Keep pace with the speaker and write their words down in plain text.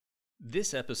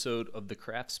This episode of the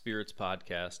Craft Spirits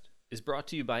podcast is brought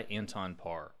to you by Anton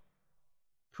Par.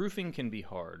 Proofing can be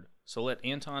hard, so let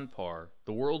Anton Par,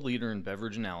 the world leader in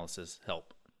beverage analysis,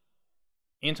 help.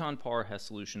 Anton Par has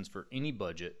solutions for any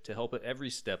budget to help at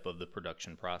every step of the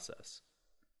production process.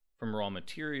 From raw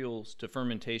materials to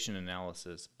fermentation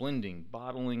analysis, blending,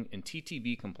 bottling, and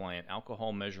TTB-compliant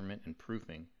alcohol measurement and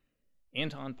proofing,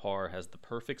 Anton Par has the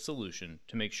perfect solution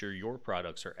to make sure your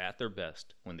products are at their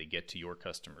best when they get to your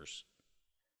customers.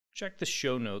 Check the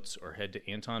show notes or head to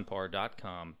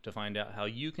antonpar.com to find out how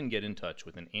you can get in touch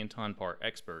with an Anton Par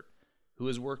expert who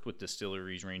has worked with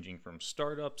distilleries ranging from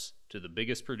startups to the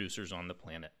biggest producers on the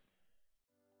planet.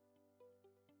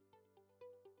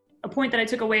 A point that I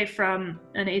took away from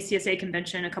an ACSA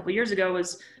convention a couple years ago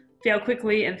was fail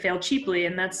quickly and fail cheaply,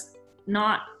 and that's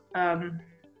not been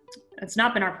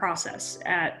our process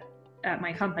at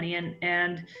my company.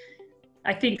 And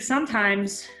I think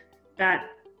sometimes that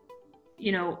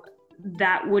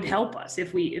that would help us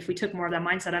if we took more of that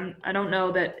mindset. I don't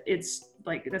know that it's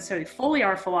like necessarily fully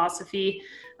our philosophy,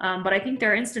 but I think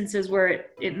there are instances where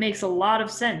it makes a lot of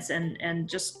sense and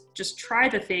just try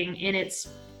the thing in its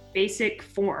basic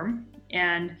form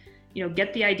and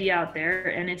get the idea out there,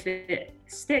 and if it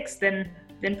sticks, then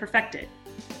perfect it.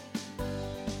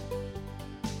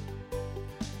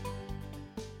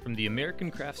 From the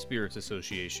American Craft Spirits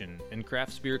Association and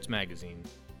Craft Spirits Magazine,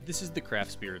 this is the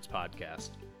Craft Spirits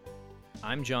Podcast.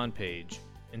 I'm John Page,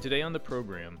 and today on the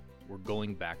program, we're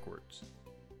going backwards.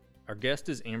 Our guest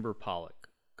is Amber Pollock,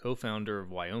 co-founder of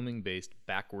Wyoming-based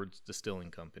Backwards Distilling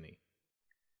Company.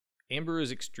 Amber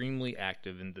is extremely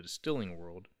active in the distilling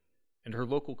world and her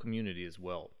local community as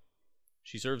well.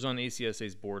 She serves on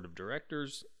ACSA's board of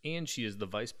directors, and she is the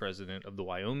vice president of the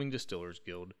Wyoming Distillers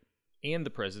Guild and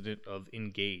the president of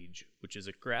Engage, which is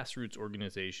a grassroots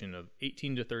organization of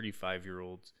 18 to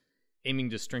 35-year-olds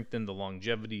aiming to strengthen the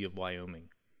longevity of Wyoming.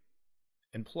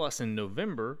 And plus, in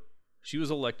November, she was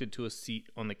elected to a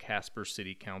seat on the Casper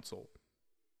City Council.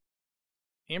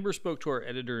 Amber spoke to our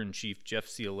editor-in-chief, Jeff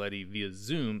Cioletti, via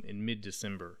Zoom in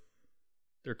mid-December.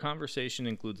 Their conversation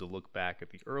includes a look back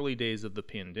at the early days of the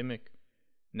pandemic,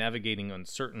 navigating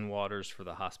uncertain waters for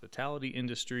the hospitality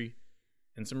industry,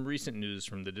 and some recent news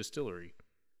from the distillery.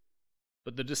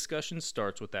 But the discussion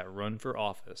starts with that run for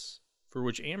office, for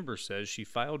which Amber says she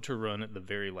filed to run at the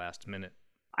very last minute.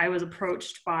 I was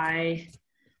approached by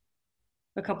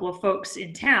a couple of folks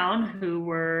in town who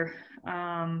were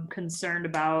concerned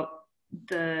about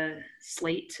the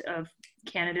slate of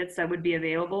candidates that would be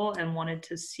available and wanted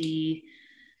to see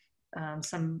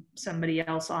somebody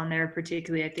else on there,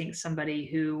 particularly I think somebody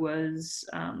who was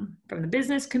from the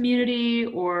business community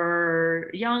or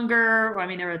younger. I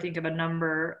mean, there were, I think, of a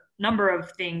number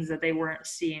of things that they weren't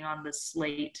seeing on the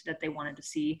slate that they wanted to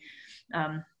see.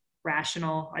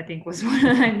 Rational, I think, was one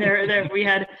of them. There we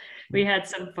had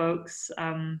some folks.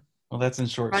 Well, that's in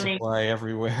short supply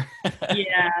everywhere.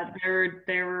 Yeah,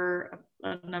 there were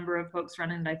a number of folks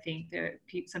running, and I think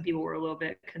some people were a little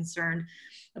bit concerned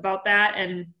about that.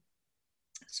 And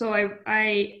so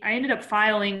I ended up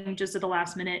filing just at the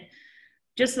last minute,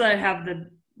 just so that I have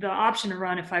the option to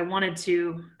run if I wanted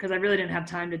to, because I really didn't have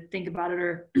time to think about it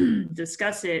or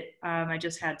discuss it. I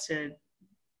just had to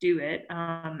do it.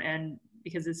 And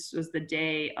because this was the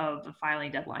day of the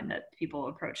filing deadline that people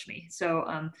approached me. So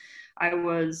I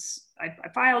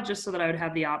filed just so that I would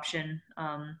have the option,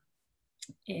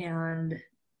 and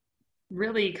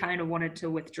really kind of wanted to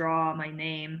withdraw my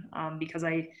name because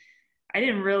I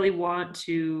didn't really want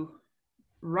to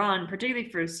run, particularly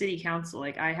for city council.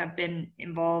 Like, I have been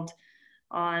involved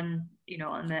on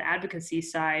the advocacy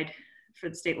side for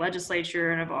the state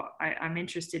legislature, and I'm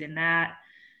interested in that.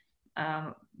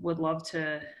 Would love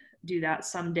to do that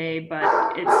someday,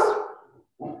 but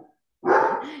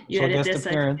you edit this.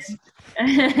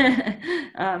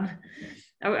 I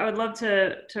would love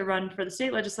to run for the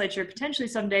state legislature potentially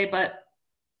someday, but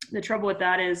the trouble with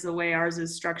that is the way ours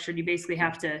is structured. You basically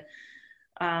have to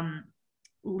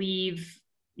leave.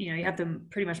 You have to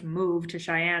pretty much move to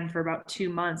Cheyenne for about 2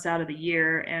 months out of the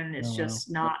year, and it's just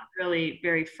not really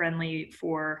very friendly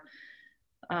for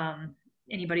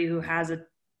anybody who has a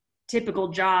typical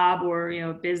job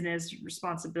or business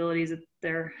responsibilities at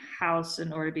their house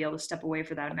in order to be able to step away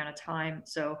for that amount of time.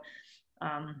 So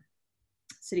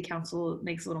city council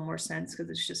makes a little more sense because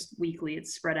it's just weekly,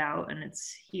 it's spread out, and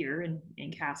it's here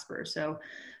in Casper. So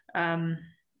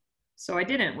I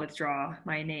didn't withdraw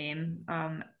my name,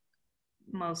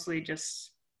 mostly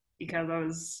just because I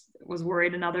was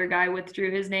worried another guy withdrew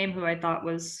his name who I thought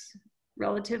was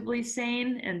relatively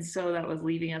sane, and so that was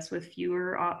leaving us with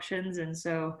fewer options. And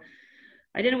so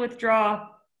I didn't withdraw.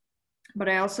 but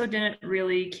I also didn't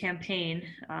really campaign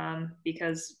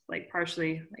because like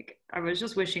partially like I was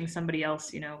just wishing somebody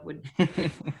else, would,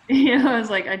 I was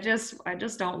like, I just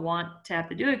don't want to have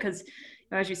to do it because,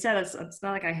 as you said, it's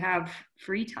not like I have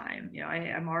free time.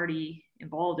 I'm already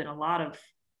involved in a lot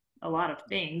of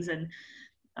things, and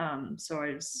so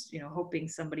I was, hoping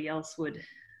somebody else would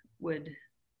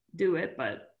do it,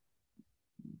 but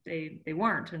they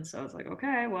weren't, and so I was like,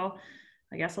 okay, well,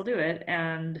 I guess I'll do it.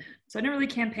 And so I didn't really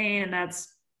campaign, and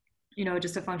that's,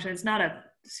 just a function. It's not a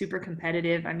super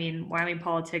competitive. I mean, Wyoming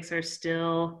politics are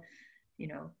still,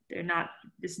 they're not,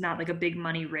 it's not like a big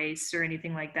money race or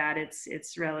anything like that.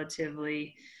 It's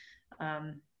relatively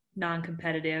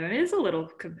non-competitive. I mean, it's a little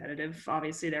competitive.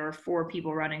 Obviously, there were 4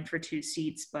 people running for 2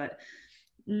 seats, but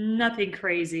nothing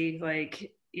crazy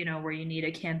like, where you need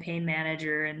a campaign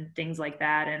manager and things like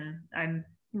that. And I'm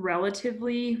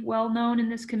relatively well known in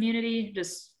this community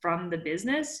just from the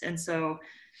business. And so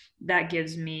that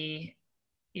gives me,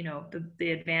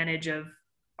 the advantage of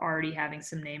already having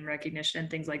some name recognition and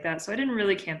things like that. So I didn't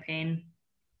really campaign,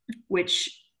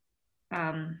 which,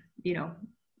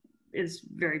 is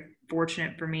very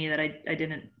fortunate for me that I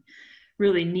didn't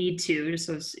really need to, just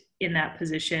was in that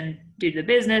position due to the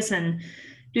business and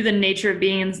due to the nature of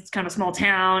being in kind of a small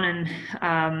town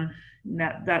and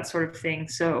that sort of thing.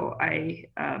 So I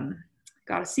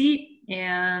got a seat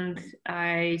and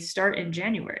I start in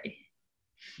January.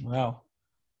 Wow.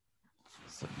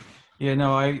 So, yeah,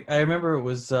 no, I remember it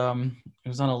was on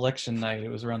election night. It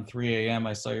was around 3 a.m.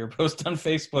 I saw your post on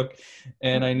Facebook,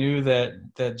 and I knew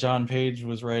that John Page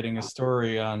was writing a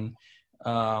story on,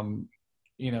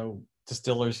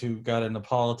 distillers who got into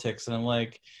politics, and I'm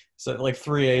like, so at like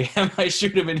 3 a.m. I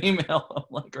shoot him an email,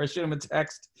 or I shoot him a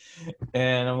text,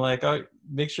 and I'm like, oh,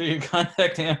 make sure you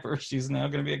contact Amber. She's now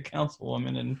going to be a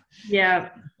councilwoman, and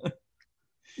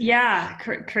yeah,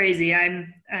 crazy.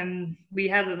 We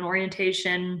had an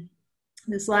orientation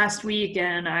this last week,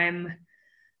 and I'm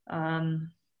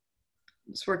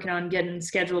just working on getting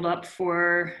scheduled up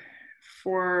for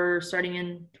starting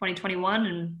in 2021.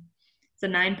 And it's a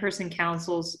 9-person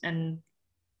councils, and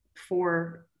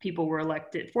 4 new people were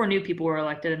elected,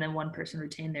 and then 1 person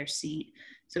retained their seat.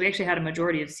 So we actually had a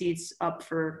majority of seats up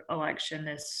for election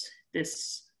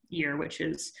this year, which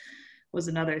was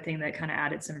another thing that kind of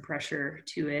added some pressure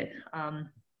to it.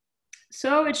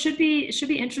 So it should be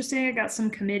interesting. I got some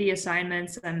committee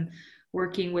assignments. I'm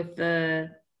working with there's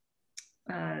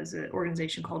an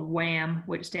organization called WHAM,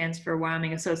 which stands for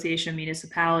Wyoming Association of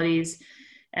Municipalities.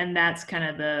 And that's kind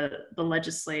of the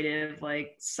legislative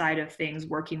side of things,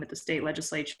 working with the state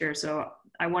legislature. So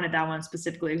I wanted that one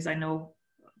specifically because I know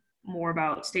more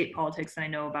about state politics than I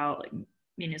know about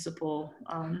municipal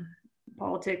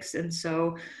politics. And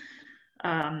so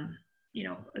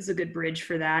is a good bridge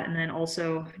for that. And then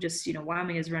also just,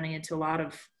 Wyoming is running into a lot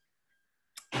of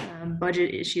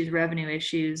budget issues, revenue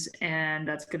issues, and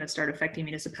that's going to start affecting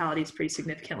municipalities pretty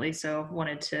significantly. So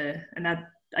and that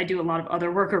I do a lot of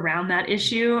other work around that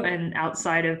issue, and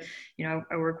outside of,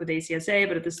 I work with ACSA,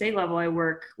 but at the state level, I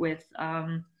work with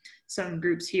some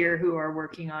groups here who are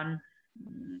working on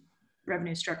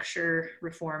revenue structure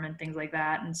reform and things like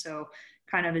that. And so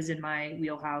kind of is in my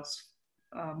wheelhouse,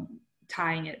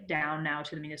 tying it down now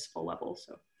to the municipal level.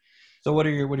 So what are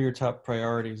your top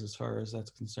priorities as far as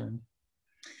that's concerned?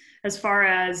 As far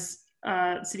as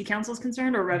city council is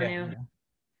concerned, or revenue? Yeah.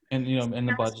 And and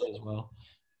the budget as well.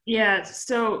 Yeah.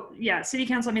 So city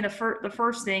council. I mean, the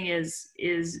first thing is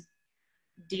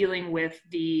dealing with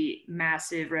the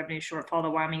massive revenue shortfall that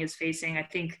Wyoming is facing. I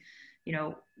think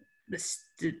the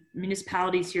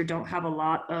municipalities here don't have a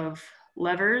lot of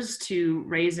levers to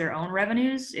raise their own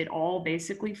revenues. It all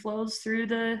basically flows through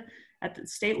at the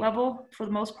state level for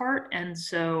the most part. And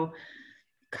so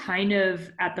kind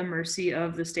of at the mercy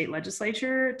of the state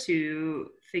legislature to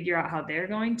figure out how they're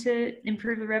going to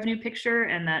improve the revenue picture,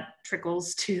 and that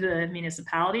trickles to the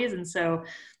municipalities. And so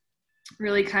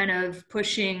really kind of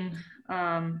pushing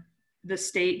the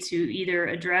state to either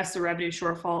address the revenue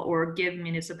shortfall or give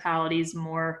municipalities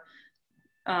more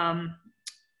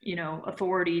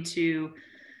authority to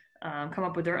come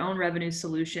up with their own revenue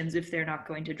solutions if they're not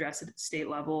going to address it at the state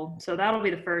level. So that'll be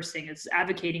the first thing, is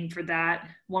advocating for that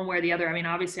one way or the other. I mean,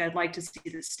 obviously I'd like to see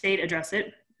the state address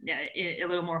it in a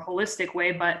little more holistic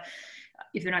way, but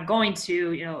if they're not going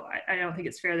to, I don't think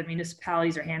it's fair that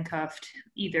municipalities are handcuffed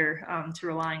either to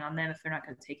relying on them if they're not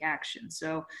going to take action.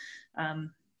 So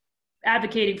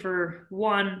advocating for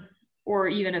one or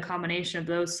even a combination of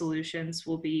those solutions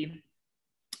will be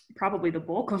probably the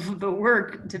bulk of the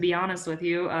work, to be honest with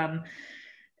you. And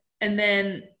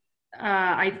then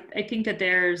I think that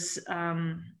there's a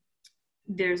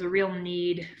real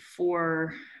need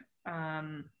for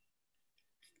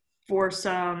for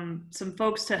some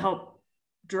folks to help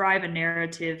drive a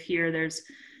narrative here.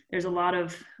 There's a lot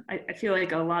of, I feel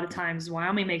like a lot of times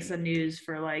Wyoming makes the news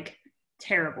for like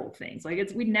terrible things.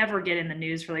 Like we never get in the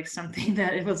news for like something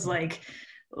that it was like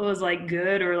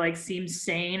good or like seems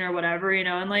sane or whatever,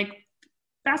 and like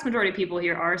vast majority of people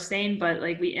here are sane, but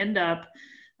like we end up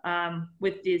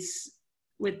with these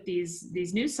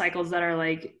news cycles that are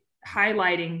like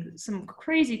highlighting some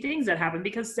crazy things that happen,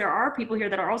 because there are people here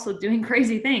that are also doing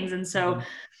crazy things. And so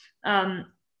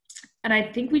and I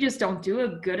think we just don't do a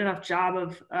good enough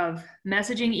job of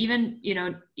messaging, even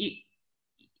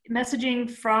messaging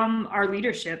from our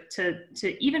leadership to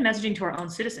even messaging to our own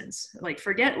citizens. Like,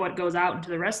 forget what goes out into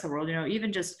the rest of the world,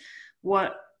 even just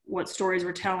what stories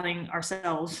we're telling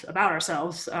ourselves about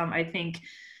ourselves. I think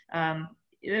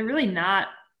they're really not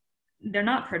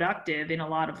productive in a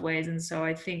lot of ways. And so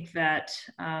I think that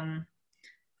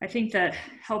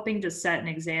helping to set an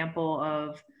example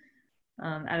of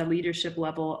at a leadership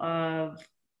level of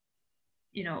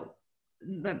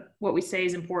what we say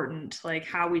is important, like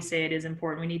how we say it is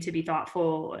important. We need to be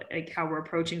thoughtful, like how we're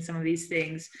approaching some of these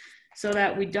things, so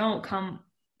that we don't come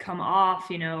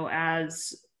off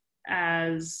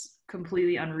as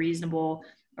completely unreasonable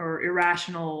or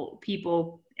irrational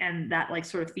people, and that like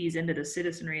sort of feeds into the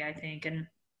citizenry, I think. And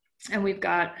we've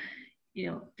got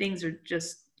things are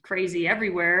just crazy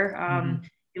everywhere.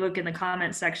 You look in the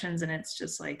comment sections and it's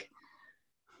just like,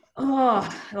 oh,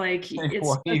 like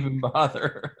why even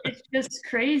bother? It's just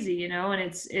crazy, and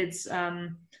it's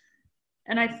and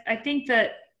I think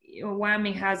that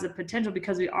Wyoming has the potential,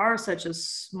 because we are such a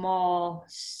small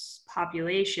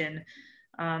population.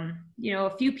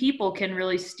 A few people can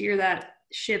really steer that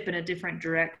ship in a different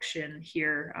direction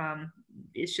here.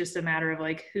 It's just a matter of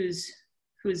like who's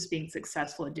being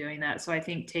successful at doing that. So I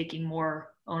think taking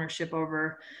more ownership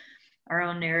over our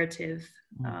own narrative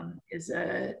is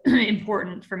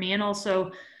important for me, and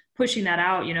also pushing that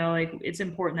out. Like it's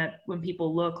important that when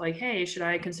people look like, hey, should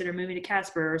I consider moving to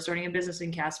Casper or starting a business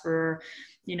in Casper,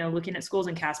 looking at schools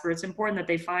in Casper, it's important that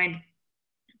they find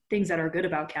things that are good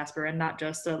about Casper and not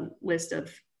just a list of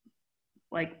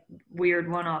like weird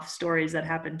one-off stories that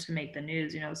happen to make the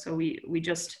news. So we're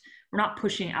not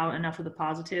pushing out enough of the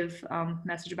positive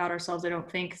message about ourselves, I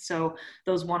don't think. So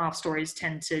those one-off stories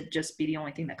tend to just be the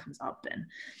only thing that comes up then.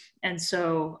 And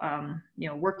so,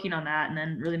 working on that. And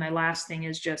then really my last thing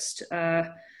is just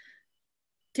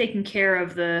taking care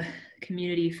of the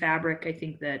community fabric. I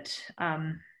think that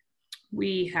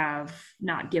we have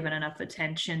not given enough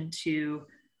attention to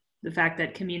the fact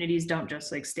that communities don't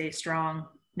just like stay strong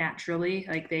naturally.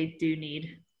 Like they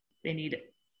need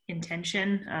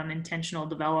intention, intentional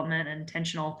development,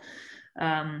 intentional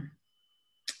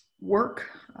work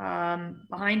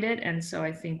behind it. And so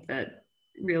I think that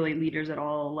really leaders at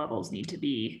all levels need to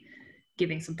be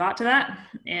giving some thought to that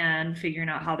and figuring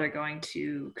out how they're going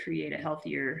to create a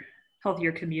healthier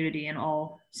community in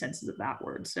all senses of that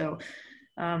word. So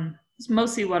it's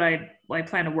mostly what I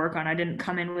plan to work on. I didn't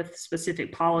come in with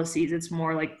specific policies. It's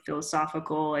more like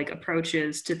philosophical like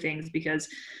approaches to things, because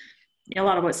a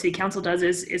lot of what city council does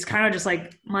is kind of just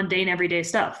like mundane everyday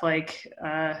stuff. Like,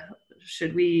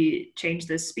 should we change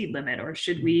this speed limit, or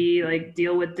should we like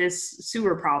deal with this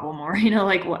sewer problem, or,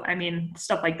 like what, I mean,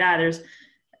 stuff like that. There's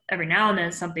every now and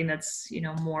then something that's,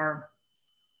 more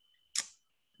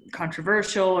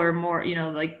controversial or more,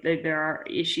 like there are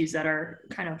issues that are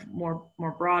kind of more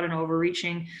broad and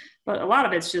overreaching, but a lot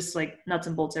of it's just like nuts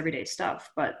and bolts everyday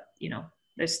stuff. But,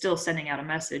 they're still sending out a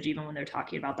message even when they're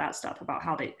talking about that stuff, about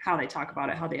how they talk about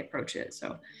it, how they approach it.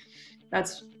 So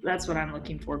that's what I'm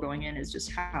looking for going in, is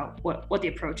just what the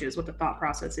approach is, what the thought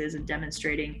process is, and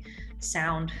demonstrating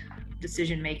sound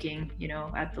decision making,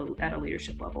 at a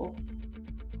leadership level.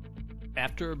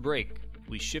 After a break,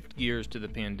 we shift gears to the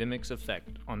pandemic's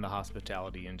effect on the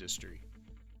hospitality industry.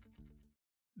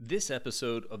 This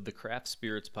episode of the Craft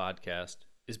Spirits podcast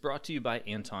is brought to you by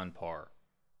Anton Par.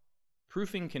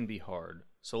 Proofing can be hard,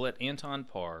 so let Anton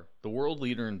Par, the world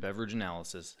leader in beverage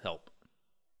analysis, help.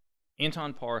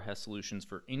 Anton Par has solutions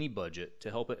for any budget to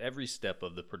help at every step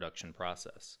of the production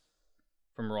process.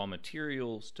 From raw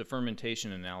materials to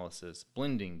fermentation analysis,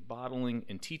 blending, bottling,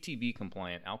 and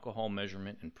TTB-compliant alcohol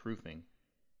measurement and proofing,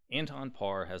 Anton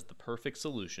Par has the perfect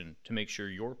solution to make sure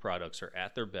your products are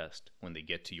at their best when they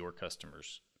get to your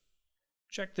customers.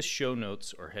 Check the show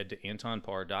notes or head to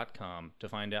antonpar.com to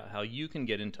find out how you can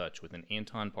get in touch with an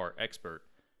Anton Par expert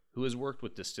who has worked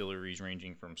with distilleries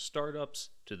ranging from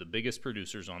startups to the biggest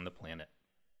producers on the planet.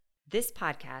 This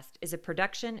podcast is a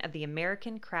production of the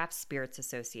American Craft Spirits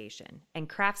Association and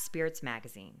Craft Spirits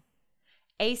Magazine.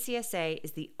 ACSA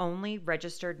is the only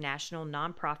registered national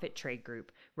nonprofit trade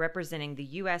group representing the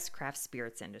U.S. craft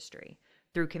spirits industry.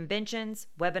 Through conventions,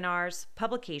 webinars,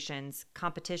 publications,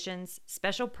 competitions,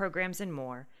 special programs, and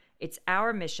more, it's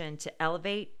our mission to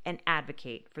elevate and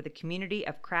advocate for the community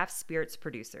of craft spirits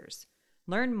producers.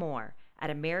 Learn more at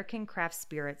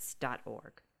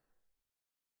americancraftspirits.org.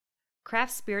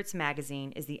 Craft Spirits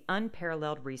Magazine is the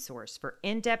unparalleled resource for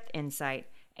in-depth insight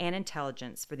and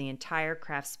intelligence for the entire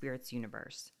craft spirits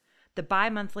universe. The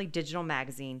bi-monthly digital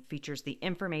magazine features the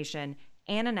information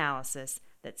and analysis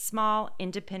that small,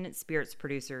 independent spirits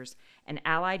producers and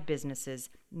allied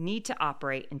businesses need to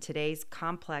operate in today's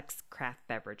complex craft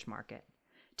beverage market.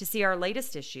 To see our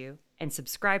latest issue and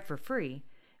subscribe for free,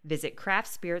 visit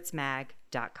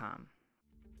craftspiritsmag.com.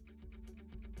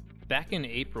 Back in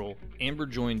April, Amber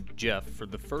joined Jeff for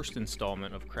the first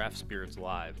installment of Craft Spirits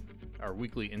Live, our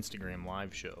weekly Instagram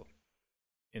live show.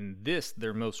 In this,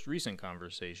 their most recent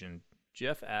conversation,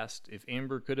 Jeff asked if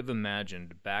Amber could have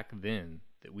imagined back then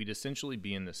that we'd essentially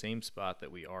be in the same spot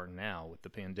that we are now with the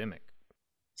pandemic.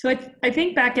 So I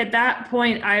think back at that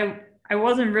point, I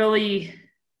wasn't really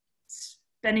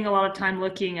spending a lot of time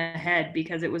looking ahead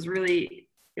because it was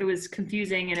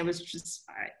confusing, and it was just,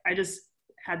 I just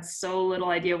had so little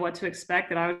idea what to expect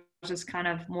that I was just kind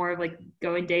of more of like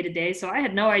going day to day. So I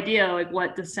had no idea like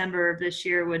what December of this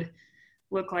year would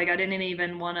look like. I didn't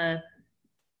even want to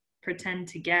pretend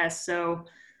to guess. So,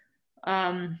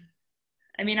 I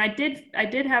mean, I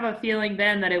did have a feeling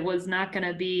then that it was not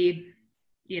going to be,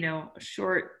 a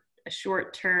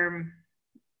short-term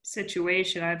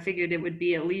situation. I figured it would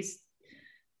be at least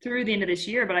through the end of this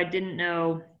year, but I didn't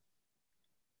know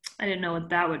what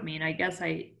that would mean. I guess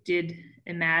I did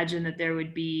imagine that there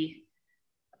would be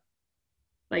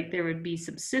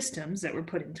some systems that were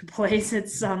put into place at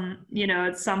some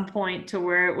point to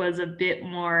where it was a bit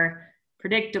more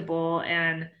predictable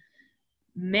and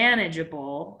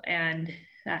manageable, and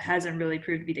that hasn't really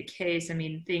proved to be the case. I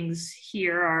mean, things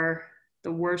here are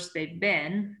the worst they've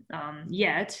been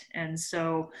yet, and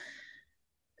so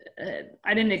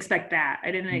I didn't expect that.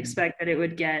 I didn't expect that it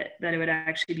would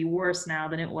actually be worse now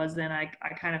than it was then. I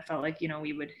kind of felt like,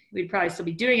 we'd probably still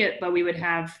be doing it, but we would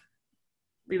have,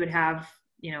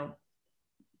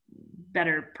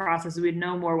 better processes. We'd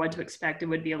know more what to expect. It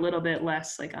would be a little bit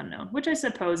less like unknown, which I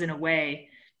suppose in a way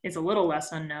is a little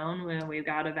less unknown when we've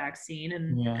got a vaccine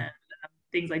and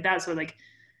things like that. So like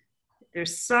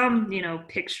there's some,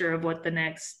 picture of what the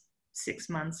next 6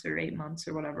 months or 8 months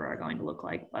or whatever are going to look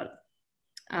like. But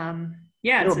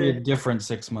it'll be a different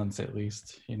 6 months at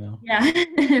least, Yeah,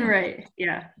 right.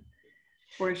 Yeah,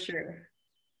 for sure.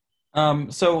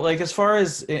 So like as far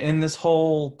as in this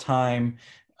whole time,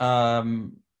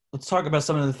 let's talk about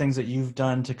some of the things that you've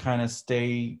done to kind of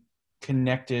stay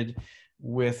connected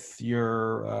with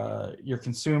your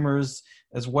consumers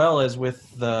as well as with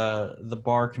the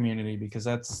bar community, because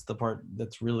that's the part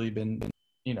that's really been,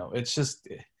 it's just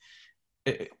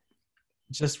it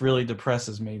just really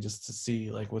depresses me just to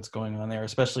see like what's going on there,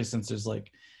 especially since there's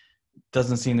like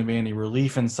doesn't seem to be any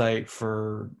relief in sight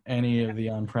for any of the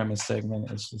on-premise segment.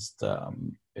 It's just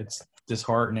it's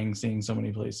disheartening seeing so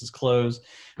many places close.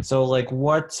 So like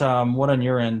what on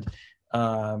your end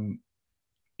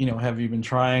have you been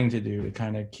trying to do to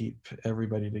kind of keep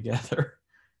everybody together?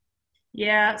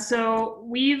 Yeah, so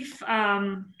we've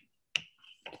on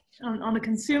the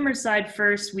consumer side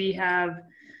first, we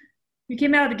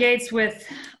came out of the gates with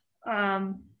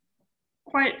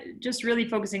quite just really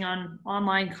focusing on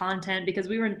online content because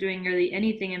we weren't doing really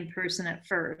anything in person at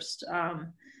first,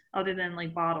 other than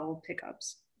like bottle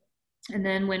pickups. And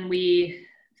then when we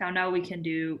found out we can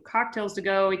do cocktails to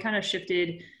go, we kind of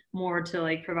shifted more to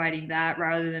like providing that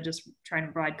rather than just trying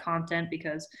to provide content,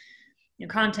 because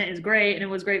content is great and it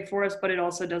was great for us, but it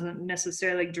also doesn't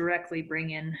necessarily directly bring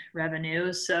in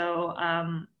revenue. So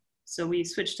so we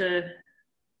switched to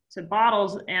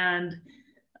bottles and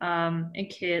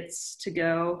kits to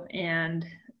go, and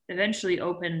eventually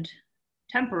opened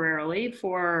temporarily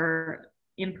for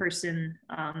in-person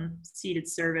seated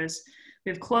service.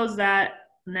 We've closed that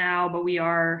now, but we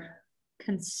are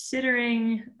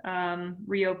considering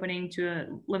reopening to a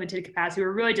limited capacity.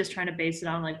 We're really just trying to base it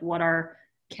on like what our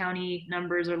county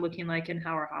numbers are looking like and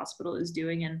how our hospital is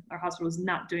doing. And our hospital is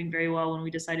not doing very well. When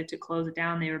we decided to close it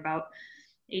down, they were about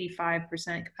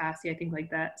 85% capacity, I think, like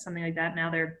that, something like that.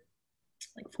 Now they're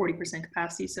like 40%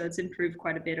 capacity. So it's improved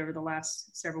quite a bit over the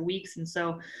last several weeks. And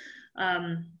so,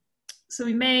 so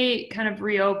we may kind of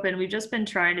reopen. We've just been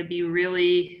trying to be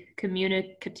really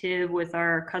communicative with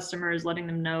our customers, letting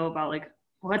them know about like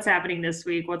what's happening this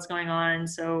week, what's going on.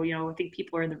 So, I think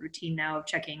people are in the routine now of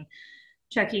checking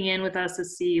in with us to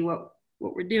see what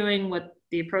we're doing, what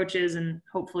the approaches, and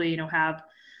hopefully, have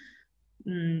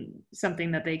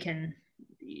something that they can,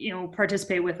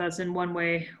 participate with us in one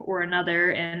way or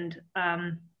another. And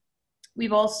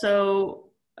we've also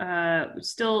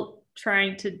still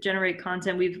trying to generate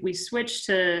content. We switched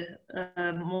to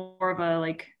more of a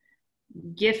like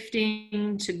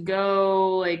gifting to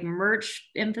go, like merch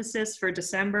emphasis for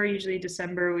December. Usually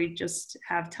December, we just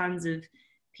have tons of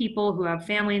people who have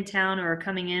family in town or are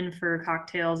coming in for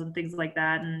cocktails and things like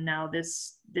that. And now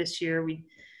this year, we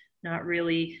not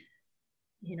really,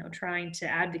 trying to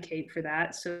advocate for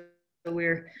that. So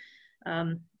we're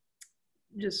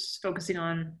just focusing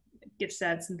on gift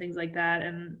sets and things like that.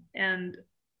 And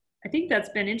I think that's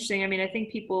been interesting. I mean, I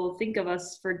think people think of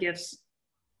us for gifts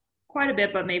quite a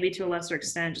bit, but maybe to a lesser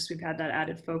extent, just we've had that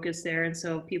added focus there. And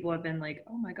so people have been like,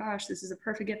 oh my gosh, this is a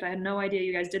perfect gift. I had no idea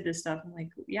you guys did this stuff. I'm like,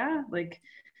 yeah, like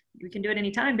we can do it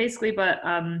anytime basically. But,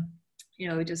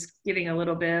 just giving a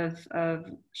little bit of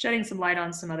shedding some light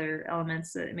on some other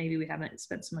elements that maybe we haven't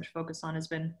spent so much focus on has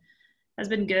been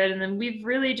good. And then we've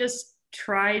really just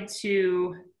tried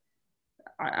to,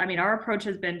 our approach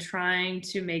has been trying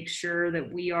to make sure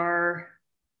that we are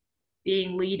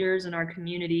being leaders in our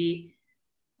community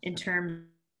in terms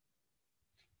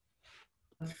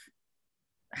of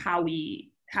how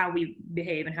we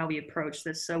behave and how we approach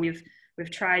this. So we've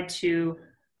tried to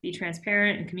be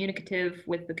transparent and communicative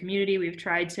with the community. We've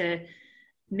tried to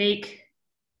make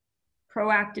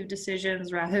proactive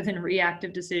decisions rather than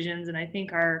reactive decisions. And I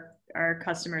think our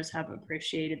customers have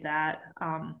appreciated that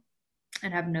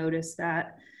and have noticed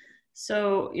that.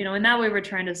 So, in that way, we're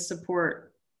trying to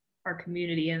support our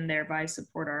community and thereby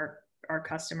support our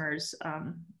customers.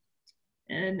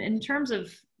 And in terms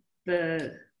of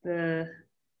the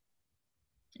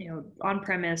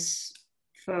on-premise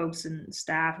folks and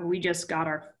staff, we just got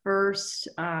our first,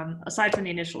 aside from the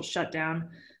initial shutdown,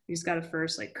 we just got a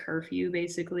first like curfew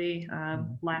basically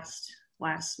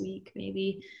last week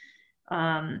maybe.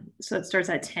 So it starts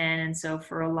at 10, and so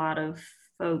for a lot of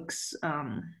folks,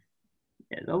 a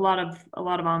lot of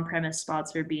on-premise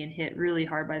spots are being hit really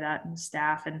hard by that, and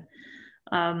staff.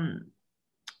 And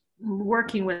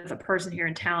working with a person here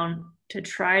in town to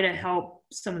try to help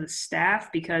some of the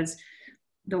staff, because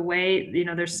the way,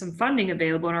 there's some funding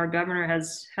available, and our governor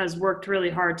has worked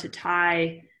really hard to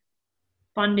tie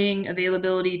funding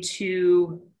availability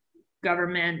to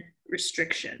government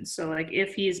restrictions. So like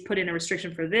if he's put in a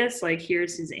restriction for this, like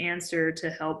here's his answer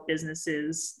to help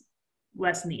businesses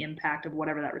lessen the impact of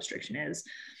whatever that restriction is.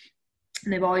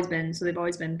 And they've always been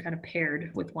kind of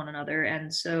paired with one another.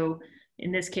 And so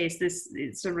in this case,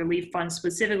 it's a relief fund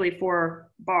specifically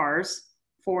for bars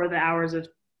for the hours of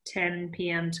 10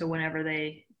 p.m. to whenever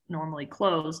they normally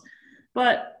close.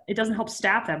 But it doesn't help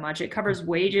staff that much. It covers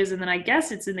wages. And then I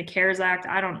guess it's in the CARES Act.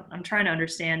 I'm trying to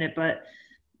understand it, but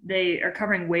they are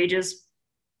covering wages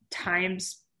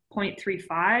times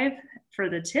 0.35 for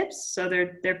the tips. So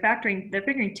they're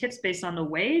figuring tips based on the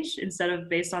wage instead of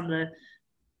based on the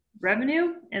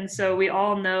revenue. And so we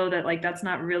all know that like that's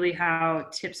not really how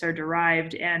tips are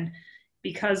derived. And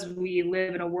because we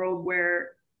live in a world where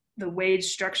the wage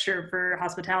structure for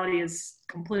hospitality is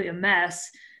completely a mess,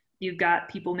 you've got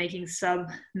people making sub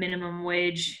minimum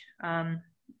wage,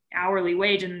 hourly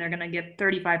wage, and they're going to get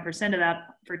 35% of that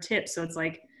for tips. So it's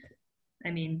like,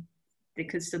 they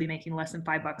could still be making less than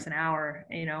 $5 an hour,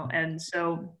 and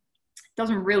so it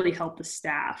doesn't really help the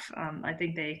staff. I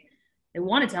think they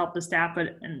wanted to help the staff,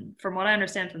 and from what I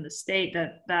understand from the state,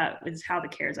 that is how the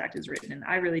CARES Act is written. And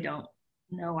I really don't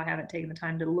know. I haven't taken the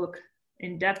time to look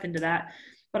in depth into that.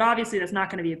 But obviously that's not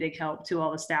going to be a big help to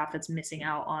all the staff that's missing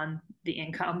out on the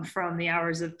income from the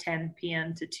hours of 10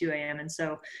 p.m. to 2 a.m. And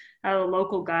so a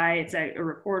local guy, it's a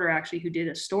reporter actually who did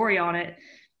a story on it.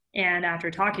 And after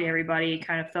talking to everybody,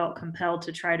 kind of felt compelled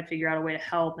to try to figure out a way to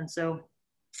help. And so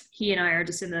he and I are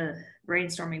just in the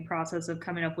brainstorming process of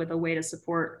coming up with a way to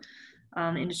support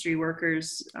industry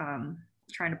workers,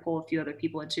 trying to pull a few other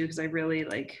people into, because I really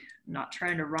not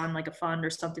trying to run like a fund or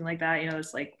something like that.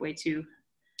 It's like way too,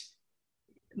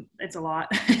 it's a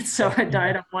lot. So I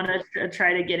don't want to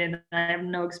try to get in. I have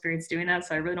no experience doing that.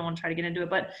 So I really don't want to try to get into it,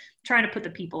 but trying to put the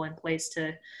people in place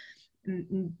to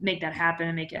make that happen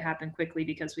and make it happen quickly,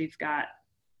 because we've got,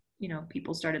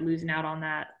 people started losing out on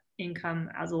that income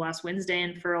as of last Wednesday.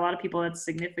 And for a lot of people, that's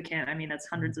significant. That's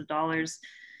hundreds of dollars,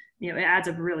 it adds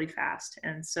up really fast.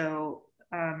 And so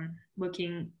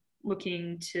looking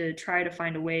to try to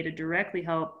find a way to directly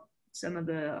help some of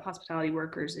the hospitality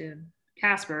workers in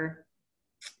Casper,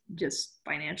 just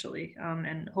financially.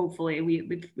 And hopefully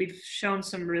we've shown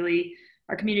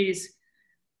our community's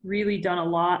really done a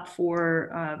lot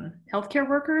for healthcare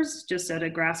workers, just at a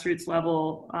grassroots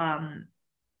level,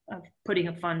 putting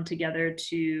a fund together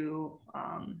to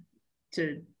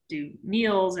do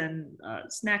meals and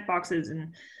snack boxes,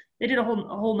 and they did a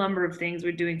whole number of things.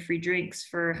 We're doing free drinks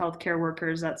for healthcare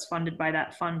workers. That's funded by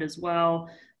that fund as well.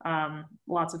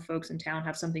 Lots of folks in town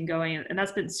have something going, and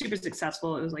that's been super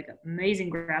successful. It was like an amazing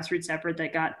grassroots effort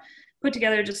that got put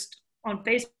together just on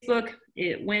Facebook.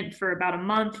 It went for about a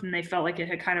month, and they felt like it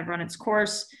had kind of run its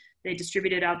course. They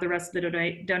distributed out the rest of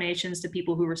the donations to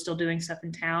people who were still doing stuff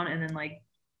in town, and then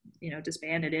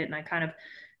disbanded it. And I kind of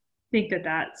think that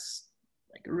that's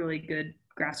like a really good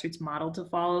grassroots model to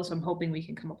follow. So I'm hoping we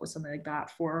can come up with something like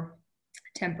that for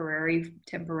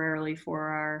temporarily for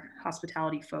our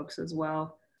hospitality folks as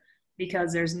well,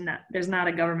 because there's not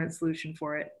a government solution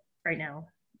for it right now.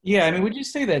 Yeah, I mean, would you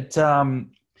say that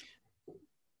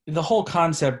the whole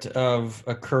concept of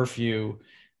a curfew,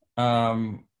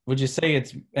 would you say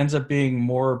it ends up being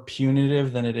more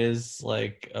punitive than it is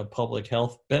like a public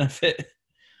health benefit?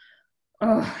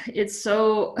 Oh, it's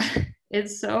so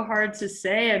hard to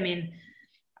say. I mean,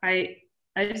 I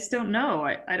just don't know.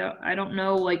 I don't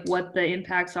know like what the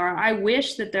impacts are. I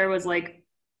wish that there was like,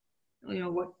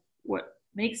 what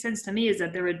makes sense to me is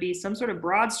that there would be some sort of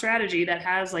broad strategy that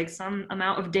has like some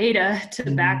amount of data to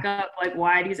back up like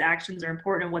why these actions are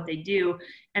important and what they do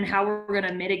and how we're going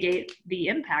to mitigate the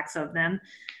impacts of them.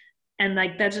 And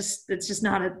like it's just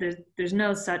not there's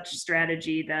no such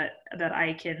strategy that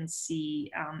I can see,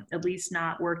 at least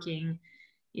not working,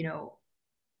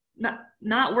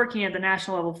 not working at the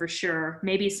national level for sure.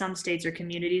 Maybe some states or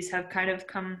communities have kind of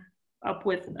come up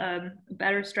with a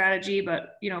better strategy,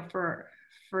 but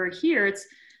for here,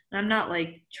 I'm not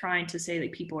like trying to say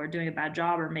that people are doing a bad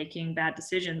job or making bad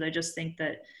decisions. I just think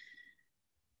that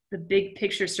the big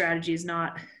picture strategy is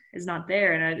not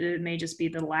there, and it may just be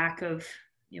the lack of,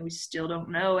 we still don't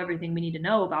know everything we need to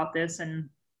know about this,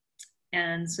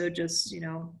 and so just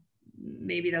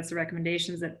maybe that's the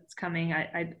recommendations that's coming.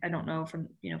 I don't know from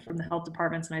the health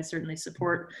departments, and I certainly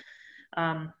support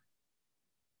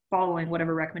following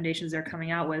whatever recommendations they're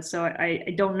coming out with. So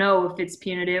I don't know if it's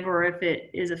punitive or if it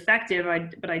is effective.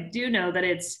 But I do know that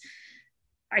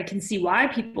I can see why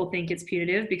people think it's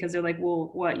punitive, because they're like,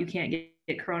 well, what, you can't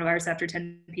get coronavirus after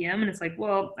 10 p.m. And it's like,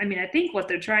 well, I mean, I think what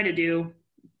they're trying to do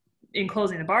in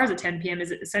closing the bars at 10 p.m.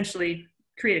 is essentially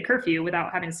create a curfew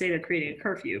without having to say they're creating a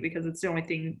curfew, because it's the only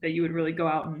thing that you would really go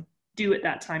out and do at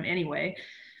that time anyway.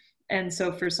 And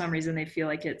so for some reason they feel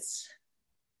like it's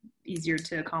easier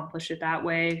to accomplish it that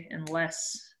way, and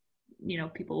less,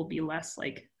 people will be less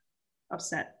like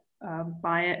upset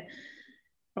by it.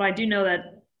 But I do know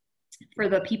that for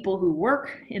the people who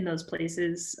work in those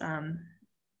places, I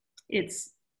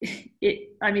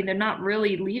mean, they're not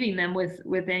really leaving them with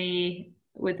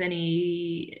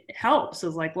any help. So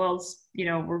it's like, well,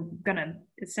 we're gonna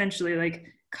essentially like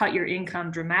cut your income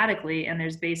dramatically, and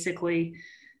there's basically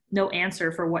no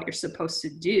answer for what you're supposed to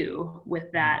do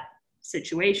with that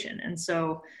situation. And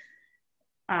so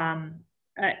I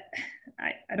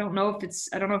don't know if it's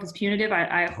punitive.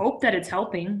 I hope that it's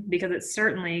helping, because it's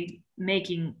certainly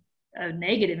making a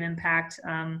negative impact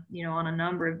on a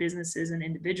number of businesses and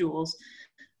individuals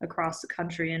across the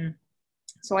country. And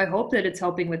so I hope that it's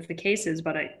helping with the cases,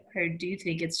 but I do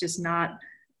think it's just not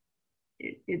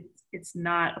it's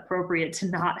not appropriate to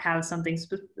not have something,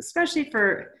 especially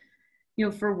for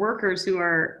for workers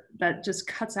that just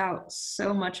cuts out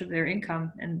so much of their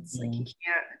income. And it's like, you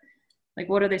can't, like,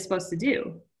 what are they supposed to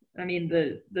do? I mean,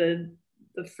 the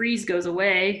freeze goes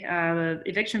away, the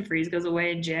eviction freeze goes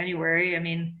away in January. I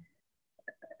mean,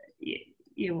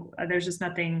 there's just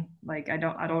nothing, like,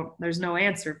 there's no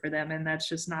answer for them. And that's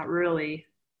just not really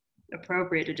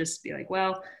appropriate to just be like,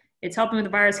 well, it's helping with the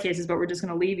virus cases, but we're just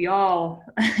going to leave y'all,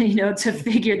 to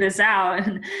figure this out.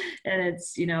 And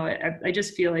it's, I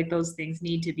just feel like those things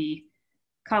need to be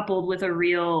coupled with a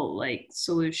real like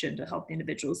solution to help the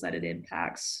individuals that it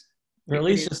impacts. Or at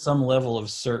least just some level of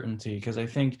certainty, because I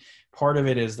think part of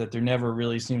it is that there never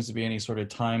really seems to be any sort of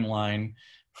timeline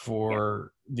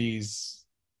for these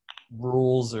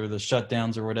rules or the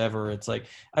shutdowns or whatever. It's like,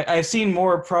 I've seen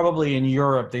more probably in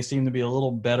Europe, they seem to be a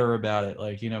little better about it.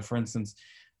 Like, for instance,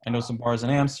 I know some bars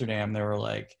in Amsterdam, they were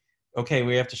like, okay,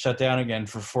 we have to shut down again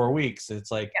for 4 weeks.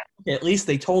 It's like, at least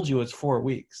they told you it's 4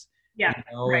 weeks. Yeah.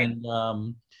 Right.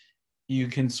 And you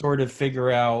can sort of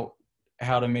figure out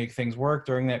how to make things work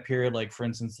during that period. Like, for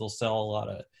instance, they'll sell a lot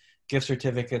of gift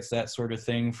certificates, that sort of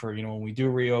thing, for, when we do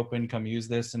reopen, come use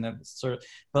this and that sort of.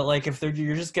 But like, if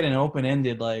you're just getting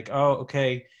open-ended, like, oh,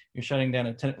 okay, you're shutting down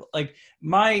at 10. Like,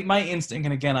 my instinct,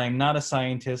 and again, I'm not a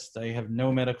scientist, I have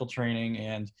no medical training,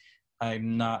 and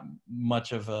I'm not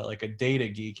much of a data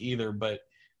geek either, but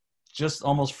just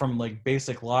almost from like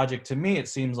basic logic, to me, it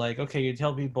seems like, okay, you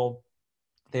tell people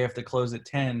they have to close at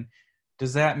 10.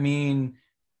 Does that mean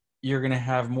you're going to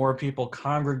have more people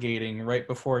congregating right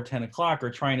before 10 o'clock or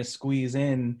trying to squeeze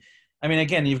in? I mean,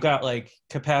 again, you've got like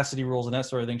capacity rules and that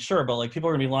sort of thing, sure, but like people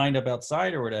are going to be lined up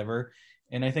outside or whatever.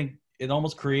 And I think it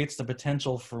almost creates the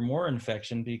potential for more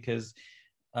infection because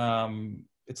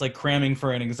it's like cramming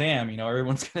for an exam,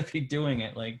 everyone's going to be doing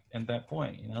it like at that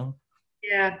point,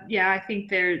 Yeah, I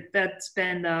think that's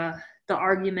been the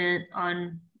argument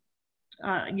on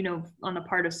on the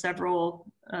part of several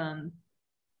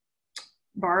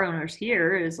bar owners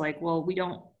here is like, well, we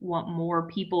don't want more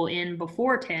people in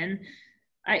before 10.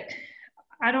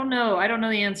 I don't know. I don't know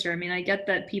the answer. I mean, I get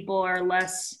that people are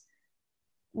less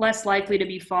likely to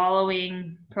be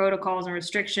following protocols and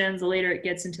restrictions the later it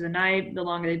gets into the night, the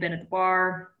longer they've been at the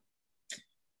bar.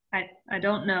 I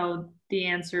don't know the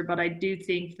answer, but I do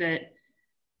think that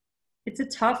it's a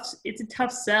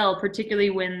tough sell, particularly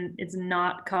when it's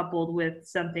not coupled with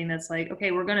something that's like,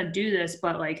 okay, we're going to do this,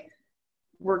 but like,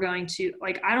 we're going to,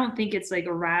 like, I don't think it's like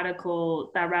that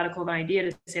radical of an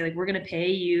idea to say like, we're going to pay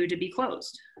you to be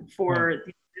closed for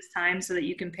this time so that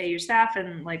you can pay your staff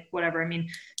and like whatever. I mean,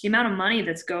 the amount of money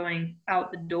that's going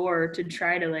out the door to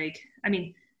try to like, I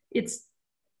mean, it's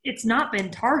not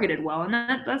been targeted well. And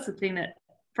that's the thing that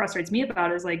frustrates me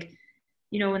about it is like,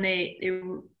 when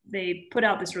they put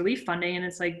out this relief funding and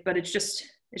it's like, but it's just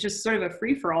sort of a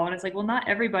free for all. And it's like, well, not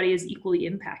everybody is equally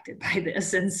impacted by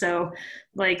this. And so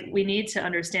like, we need to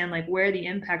understand like where the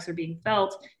impacts are being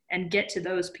felt and get to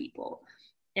those people.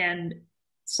 And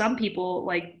some people,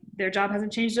 like, their job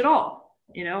hasn't changed at all,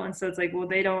 And so it's like, well,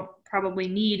 they don't probably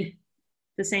need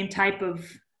the same type of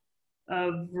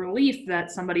relief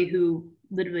that somebody who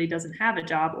literally doesn't have a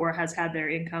job or has had their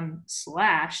income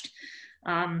slashed.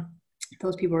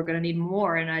 Those people are going to need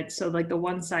more. And so like the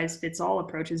one size fits all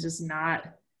approach is just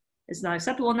it's not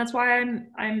acceptable. And that's why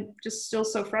I'm just still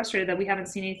so frustrated that we haven't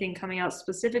seen anything coming out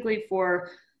specifically for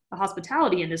the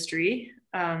hospitality industry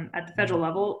at the federal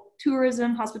level.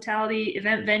 Tourism, hospitality,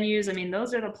 event venues. I mean,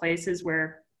 those are the places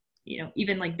where,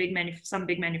 even like some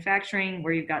big manufacturing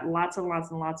where you've got lots and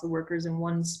lots and lots of workers in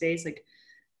one space, like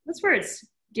that's where it's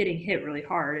getting hit really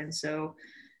hard. And so,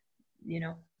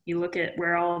 you look at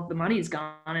where all of the money's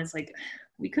gone, it's like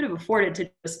we could have afforded to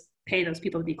just pay those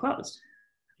people to be closed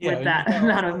with that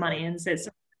amount of money. And so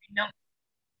no.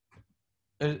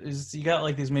 You got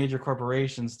like these major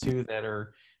corporations too that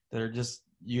are just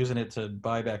using it to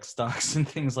buy back stocks and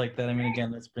things like that. I mean,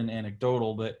 again, that's been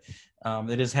anecdotal, but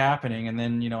it is happening. And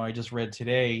then, I just read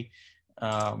today,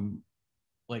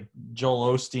 like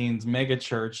Joel Osteen's mega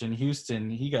church in Houston,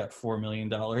 he got $4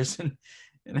 million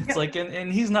and it's like,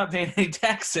 and he's not paying any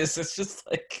taxes. It's just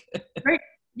like, right.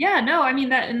 Yeah, no, I mean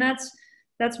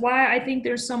that's why I think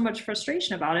there's so much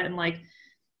frustration about it. And like,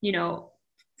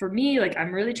 for me, like,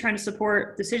 I'm really trying to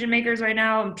support decision makers right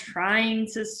now. I'm trying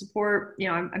to support,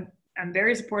 I'm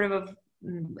very supportive of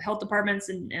health departments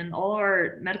and all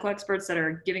our medical experts that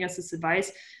are giving us this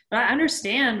advice. But I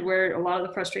understand where a lot of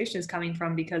the frustration is coming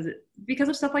from because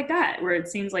of stuff like that, where it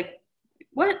seems like,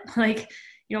 what, like,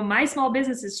 my small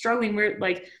business is struggling. We're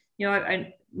like,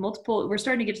 we're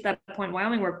starting to get to that point in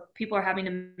Wyoming where people are having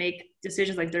to make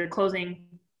decisions like they're closing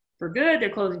for good, they're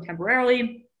closing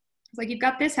temporarily. It's like, you've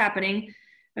got this happening.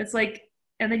 It's like,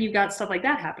 and then you've got stuff like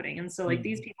that happening. And so like,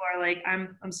 these people are like,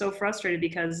 I'm so frustrated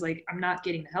because like, I'm not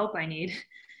getting the help I need.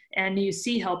 And you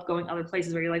see help going other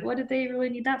places where you're like, what did they really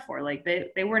need that for? Like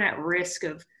they weren't at risk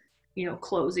of,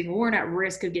 closing, weren't at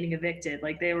risk of getting evicted.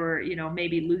 Like they were,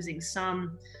 maybe losing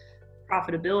some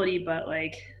profitability, but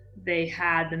like they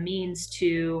had the means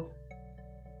to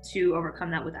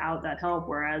overcome that without that help.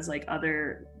 Whereas like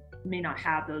other may not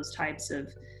have those types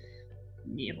of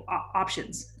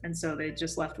options, and so they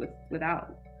just left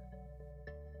without.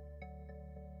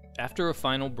 After a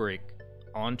final break,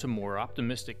 on to more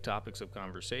optimistic topics of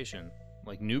conversation,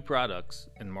 like new products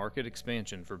and market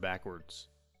expansion for Backwards.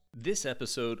 This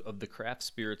episode of the Craft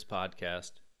Spirits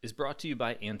Podcast is brought to you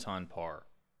by Anton Par.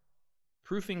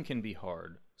 Proofing can be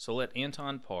hard, so let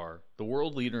Anton Par, the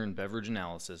world leader in beverage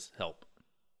analysis, help.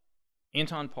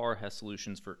 Anton Par has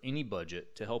solutions for any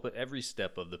budget to help at every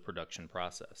step of the production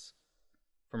process.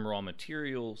 From raw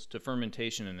materials to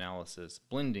fermentation analysis,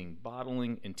 blending,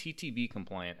 bottling, and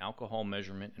TTB-compliant alcohol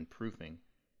measurement and proofing,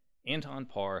 Anton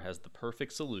Par has the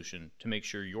perfect solution to make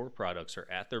sure your products are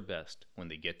at their best when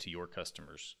they get to your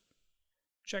customers.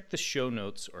 Check the show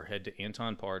notes or head to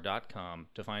antonpar.com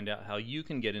to find out how you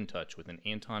can get in touch with an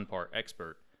Anton Par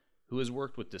expert who has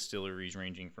worked with distilleries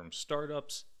ranging from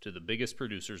startups to the biggest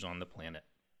producers on the planet.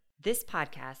 This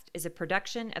podcast is a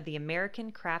production of the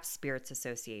American Craft Spirits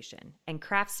Association and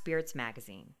Craft Spirits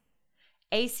Magazine.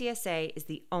 ACSA is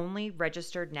the only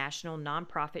registered national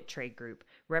nonprofit trade group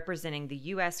representing the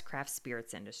U.S. craft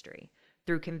spirits industry.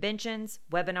 Through conventions,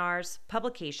 webinars,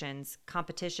 publications,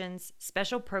 competitions,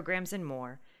 special programs, and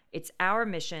more, it's our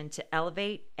mission to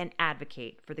elevate and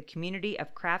advocate for the community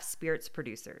of craft spirits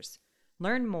producers.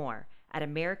 Learn more at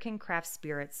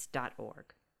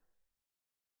americancraftspirits.org.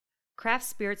 Craft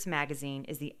Spirits Magazine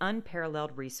is the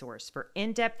unparalleled resource for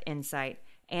in-depth insight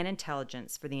and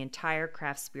intelligence for the entire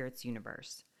craft spirits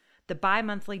universe. The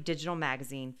bi-monthly digital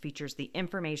magazine features the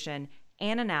information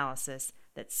and analysis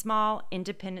that small,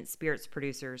 independent spirits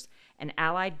producers and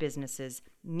allied businesses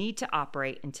need to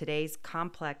operate in today's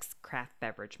complex craft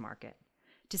beverage market.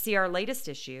 To see our latest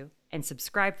issue and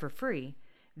subscribe for free,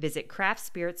 visit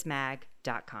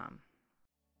craftspiritsmag.com.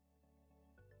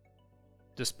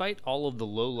 Despite all of the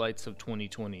lowlights of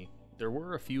 2020, there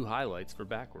were a few highlights for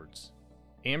Backwards.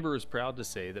 Amber is proud to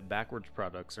say that Backwards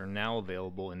products are now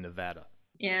available in Nevada.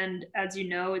 And as you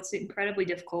know, it's incredibly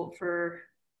difficult for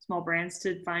small brands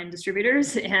to find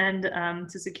distributors and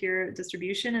to secure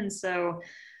distribution. And so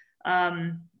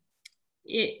that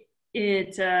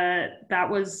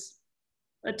was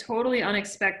a totally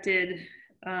unexpected,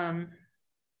 I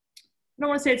don't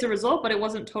want to say it's a result, but it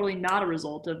wasn't totally not a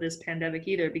result of this pandemic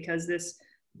either, because this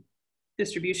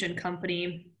distribution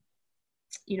company,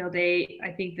 you know,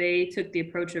 I think they took the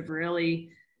approach of really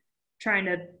trying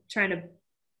to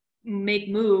make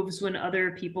moves when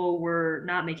other people were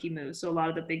not making moves. So a lot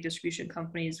of the big distribution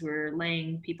companies were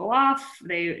laying people off.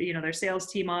 Their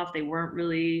sales team off. They weren't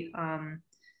really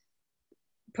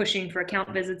pushing for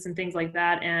account visits and things like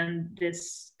that. And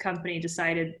this company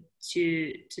decided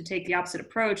to take the opposite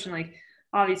approach and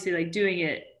obviously doing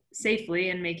it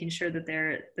safely and making sure that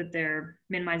they're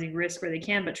minimizing risk where they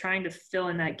can, but trying to fill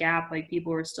in that gap.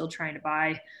 People were still trying to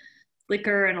buy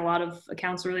liquor, and a lot of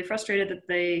accounts were really frustrated that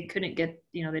they couldn't get,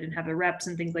 they didn't have the reps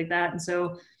and things like that. And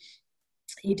so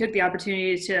he took the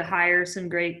opportunity to hire some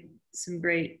great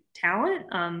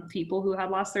talent, people who had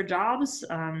lost their jobs,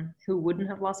 who wouldn't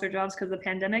have lost their jobs because of the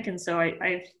pandemic. And so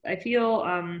I feel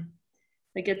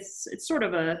like it's sort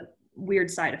of a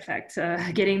weird side effect,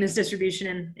 getting this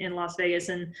distribution in Las Vegas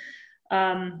and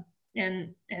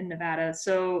Nevada.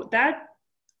 So that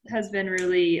has been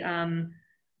really,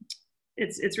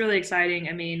 it's really exciting.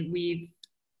 I mean,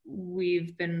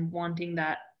 we've been wanting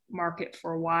that market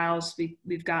for a while. So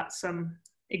we've got some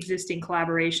existing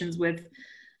collaborations with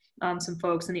some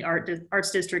folks in the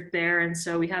arts district there. And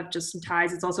so we have just some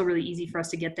ties. It's also really easy for us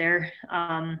to get there,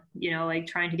 trying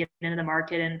to get into the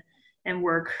market and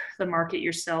work the market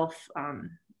yourself.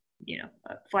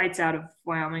 Flights out of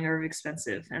Wyoming are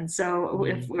expensive. And so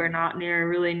if we're not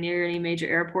near any major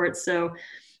airports, so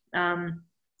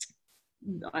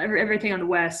everything in the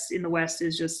West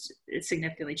is it's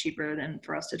significantly cheaper than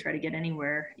for us to try to get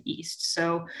anywhere east.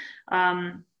 So,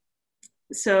 that's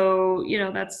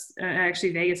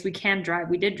actually Vegas. We did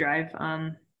drive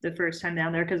the first time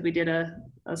down there because we did a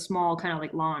small kind of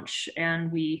launch,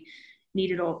 and we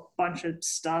needed a bunch of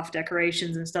stuff,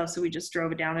 decorations and stuff. So we just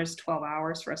drove it down. There's 12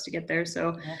 hours for us to get there.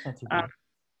 So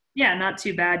not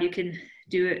too bad. You can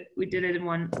do it. We did it in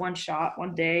one shot,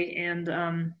 one day. And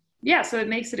so it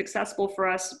makes it accessible for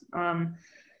us. So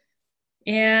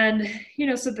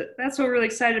that's what we're really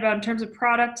excited about in terms of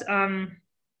product.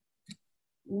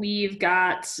 We've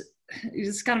got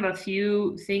just kind of a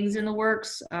few things in the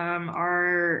works.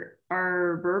 Our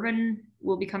bourbon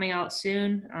will be coming out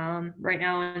soon. Right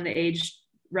now in the aged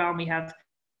realm, we have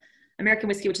American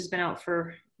whiskey, which has been out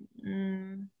for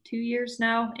 2 years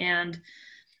now, and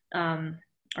our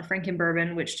Franken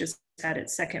bourbon, which just had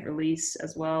its second release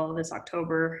as well this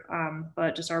October.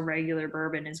 But just our regular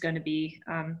bourbon is going to be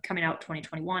coming out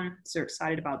 2021. So we're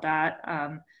excited about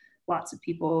that. Lots of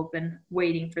people have been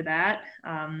waiting for that.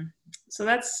 So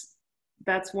that's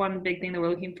one big thing that we're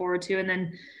looking forward to. And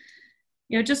then,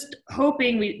 just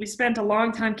hoping, we spent a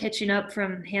long time catching up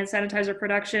from hand sanitizer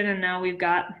production, and now we've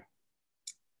got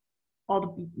all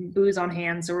the booze on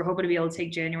hand. So we're hoping to be able to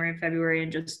take January and February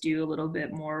and just do a little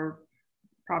bit more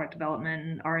product development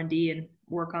and R&D and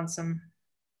work on some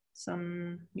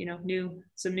new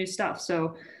stuff.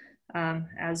 So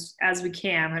as we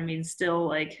can, I mean,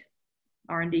 still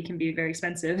R&D can be very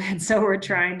expensive. And so we're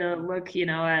trying to look,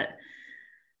 at,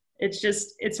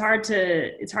 it's hard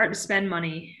to spend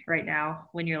money right now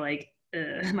when you're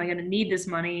am I going to need this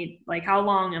money? How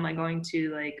long am I going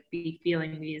to be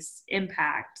feeling these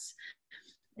impacts?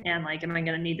 And am I going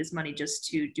to need this money just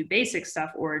to do basic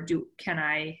stuff, or can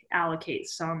I allocate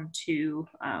some to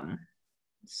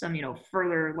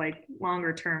further like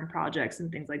longer term projects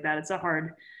and things like that. It's a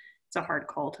hard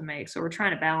call to make. So we're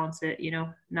trying to balance it,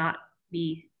 not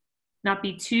be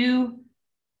too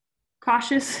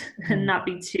cautious and not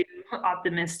be too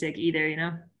optimistic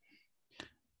either.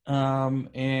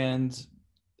 And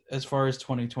as far as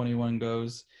 2021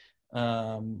 goes,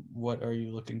 what are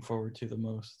you looking forward to the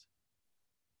most?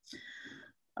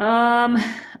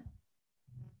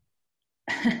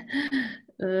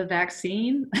 The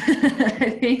vaccine.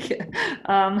 I think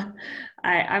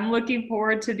I'm looking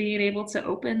forward to being able to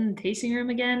open the tasting room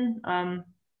again.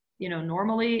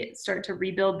 Normally start to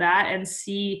rebuild that and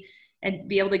see and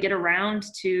be able to get around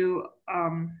to,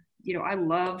 I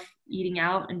love eating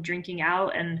out and drinking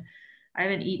out, and I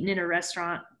haven't eaten in a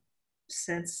restaurant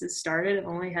since it started. I've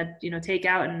only had,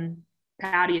 takeout and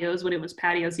patios when it was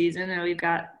patio season, and we've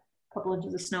got a couple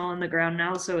inches of snow on the ground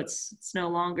now, so it's no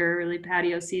longer really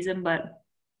patio season. But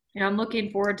I'm looking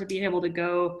forward to being able to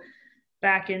go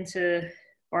back into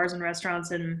bars and restaurants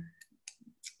and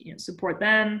support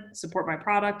them, support my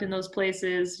product in those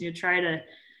places. Try to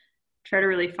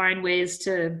really find ways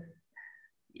to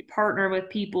partner with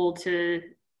people to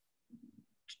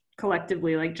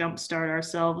collectively like jumpstart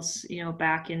ourselves,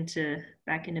 back into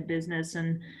business.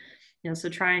 And so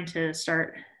trying to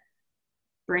start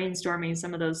brainstorming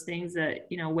some of those things that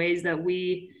ways that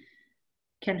we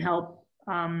can help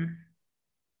our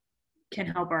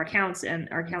accounts, and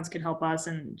our accounts can help us,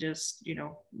 and just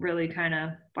really kind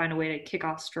of find a way to kick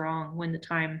off strong when the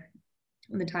time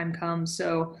comes.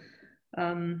 So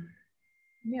I'd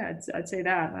say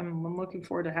that I'm looking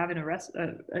forward to having a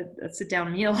sit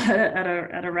down meal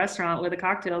at a restaurant with a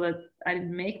cocktail that I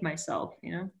didn't make myself.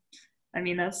 I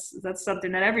mean, that's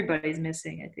something that everybody's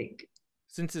missing, I think.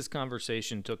 Since this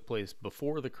conversation took place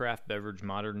before the Craft Beverage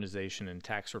Modernization and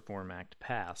Tax Reform Act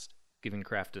passed, giving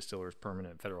craft distillers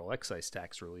permanent federal excise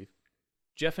tax relief,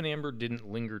 Jeff and Amber didn't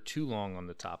linger too long on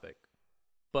the topic.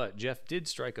 But Jeff did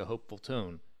strike a hopeful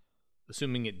tone.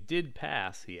 Assuming it did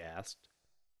pass, he asked,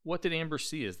 what did Amber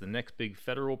see as the next big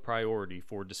federal priority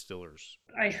for distillers?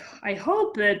 I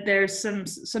hope that there's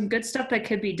some good stuff that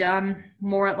could be done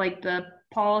more at like the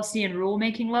policy and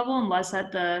rulemaking level and less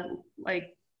at the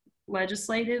like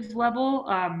legislative level.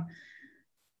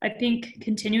 I think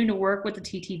continuing to work with the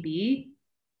TTB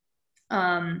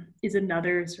is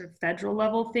another sort of federal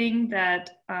level thing that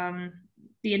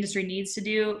the industry needs to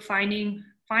do, finding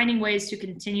ways to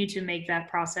continue to make that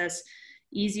process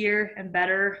easier and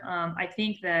better. I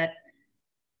think that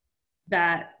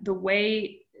the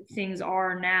way things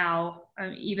are now,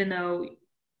 even though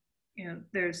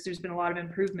there's been a lot of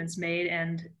improvements made,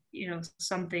 and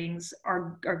some things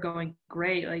are going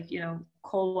great, like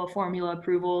COLA formula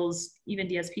approvals, even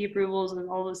DSP approvals, and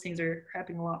all those things are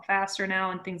happening a lot faster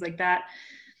now and things like that.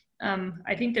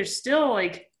 I think there's still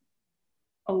like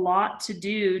a lot to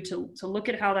do to look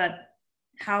at how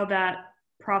that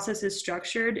process is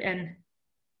structured and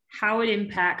how it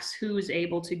impacts who's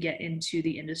able to get into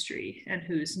the industry and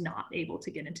who's not able to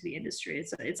get into the industry.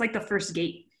 It's like the first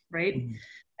gate, right? Mm-hmm.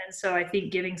 And so I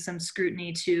think giving some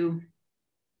scrutiny to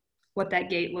what that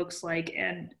gate looks like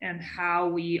and how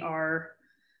we are,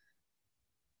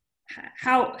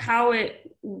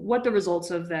 what the results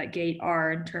of that gate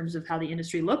are in terms of how the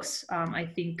industry looks, I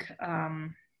think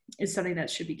is something that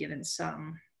should be given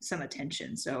some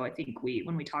attention. So I think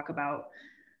when we talk about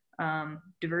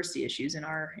diversity issues in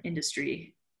our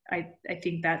industry, I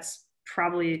think that's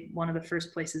probably one of the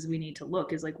first places we need to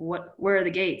look, is like where are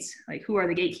the gates? Like, who are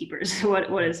the gatekeepers?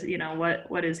 what is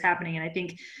happening? And I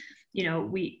think,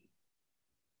 we,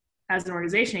 as an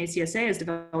organization, ACSA has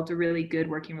developed a really good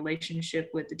working relationship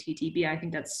with the TTB. I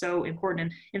think that's so important.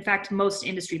 And in fact, most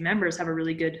industry members have a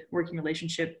really good working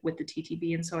relationship with the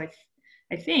TTB. And so I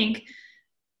think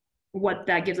what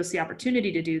that gives us the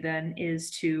opportunity to do then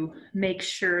is to make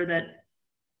sure that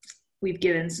we've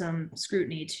given some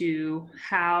scrutiny to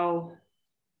how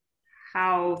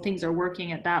things are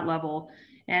working at that level,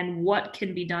 and what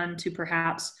can be done to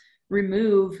perhaps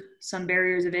remove some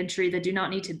barriers of entry that do not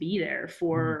need to be there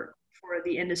for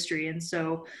the industry. And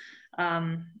so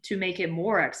to make it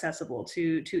more accessible,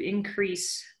 to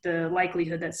increase the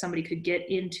likelihood that somebody could get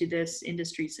into this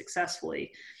industry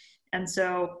successfully. And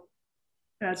so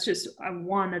that's just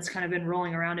one that's kind of been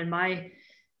rolling around in my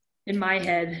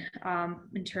head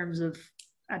in terms of,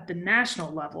 at the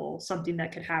national level, something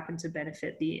that could happen to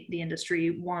benefit the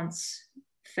industry once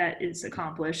FET is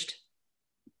accomplished.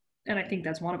 And I think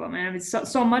that's one of them. And I mean,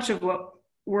 so much of what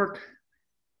work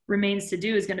remains to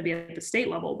do is going to be at the state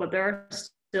level, but there are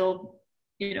still,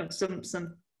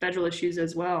 some federal issues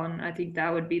as well. And I think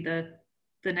that would be the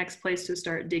next place to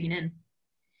start digging in.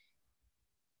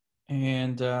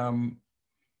 And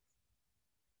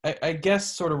I guess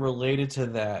sort of related to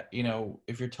that,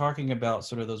 if you're talking about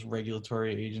sort of those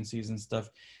regulatory agencies and stuff,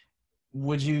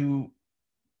 would you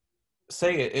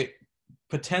say it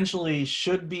potentially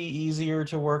should be easier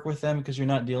to work with them because you're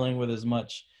not dealing with as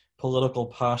much political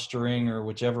posturing or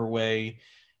whichever way,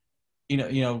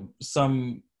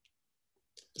 some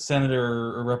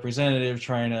senator or representative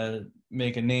trying to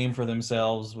make a name for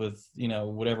themselves with,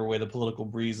 whatever way the political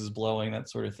breeze is blowing, that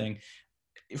sort of thing.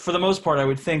 For the most part, I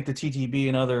would think the TTB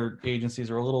and other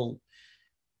agencies are a little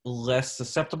less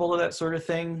susceptible to that sort of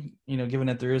thing, given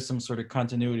that there is some sort of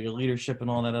continuity of leadership and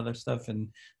all that other stuff, and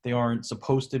they aren't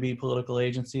supposed to be political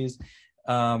agencies.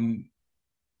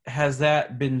 Has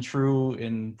that been true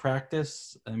in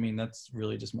practice? I mean, that's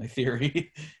really just my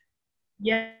theory.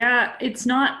 Yeah, it's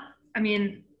not,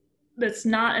 that's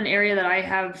not an area that I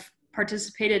have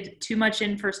participated too much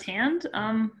in firsthand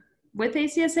with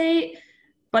ACSA,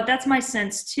 but that's my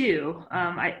sense too.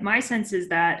 My sense is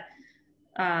that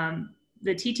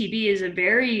the TTB is a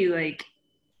very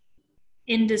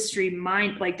industry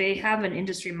mind, they have an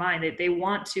industry mind that they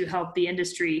want to help the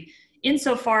industry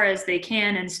insofar as they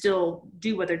can and still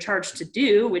do what they're charged to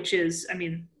do, which is,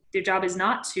 their job is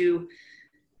not to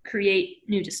create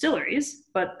new distilleries,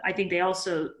 but I think they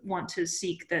also want to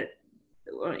seek that,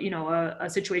 a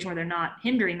situation where they're not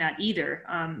hindering that either.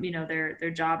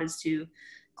 Their job is to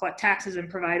collect taxes and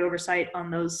provide oversight on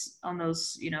those,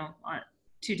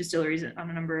 to distilleries on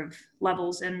a number of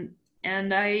levels. But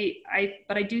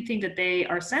I do think that they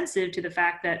are sensitive to the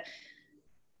fact that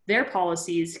their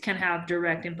policies can have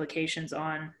direct implications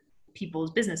on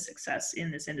people's business success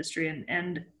in this industry.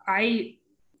 And I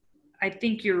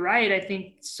think you're right. I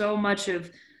think so much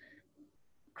of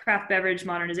craft beverage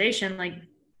modernization,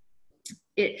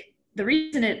 the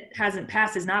reason it hasn't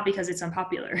passed is not because it's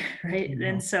unpopular, right? Mm-hmm.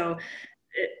 And so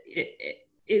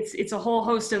it's a whole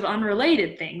host of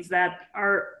unrelated things that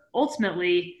are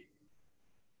ultimately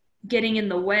getting in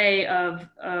the way of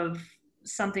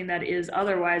something that is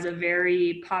otherwise a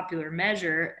very popular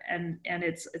measure. And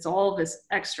it's all this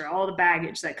extra, all the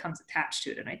baggage that comes attached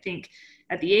to it. And I think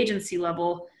at the agency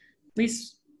level, at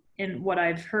least in what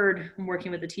I've heard from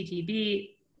working with the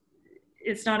TTB,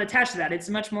 it's not attached to that. It's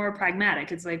much more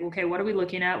pragmatic. It's okay, what are we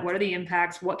looking at? What are the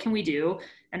impacts? What can we do?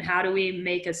 And how do we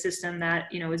make a system that,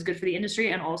 is good for the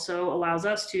industry and also allows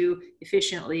us to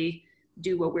efficiently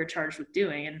do what we're charged with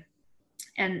doing?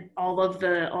 And all of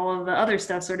the other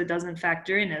stuff sort of doesn't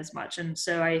factor in as much. And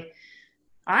so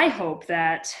I hope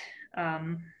that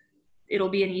it'll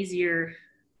be an easier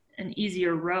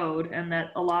road, and that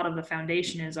a lot of the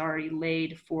foundation is already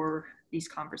laid for these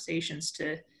conversations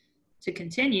to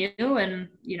continue. And,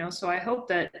 so I hope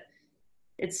that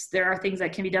there are things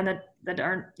that can be done that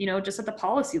aren't, just at the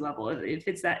policy level. If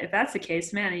that's the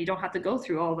case, man, you don't have to go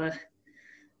through all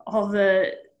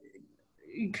the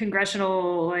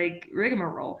congressional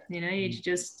rigmarole, you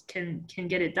just can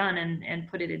get it done and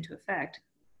put it into effect.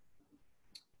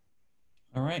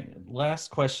 All right. Last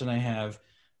question I have.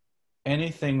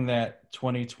 Anything that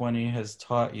 2020 has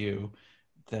taught you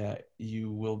that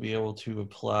you will be able to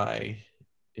apply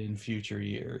in future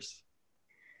years?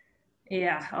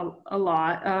 Yeah, a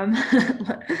lot.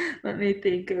 Let me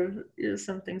think of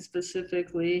something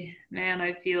specifically. Man,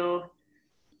 I feel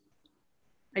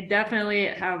I definitely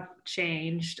have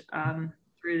changed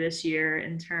through this year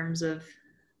in terms of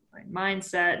my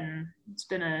mindset, and it's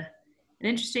been an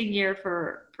interesting year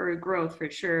for growth for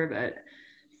sure. But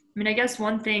I guess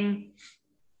one thing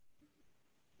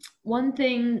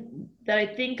that I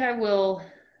think I will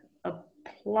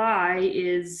apply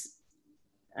is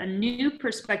a new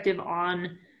perspective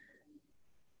on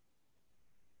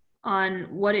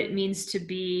what it means to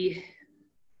be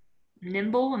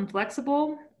nimble and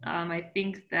flexible. I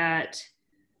think that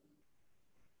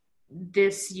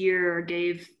this year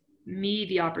gave me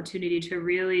the opportunity to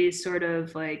really sort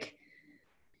of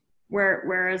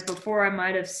whereas before I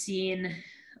might have seen,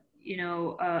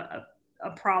 a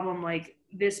problem like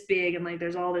this big and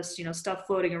there's all this, stuff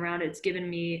floating around, it's given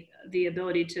me the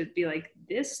ability to be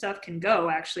this stuff can go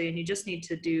actually, and you just need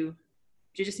to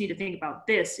think about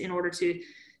this in order to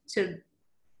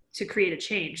create a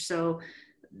change. So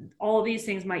all of these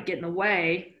things might get in the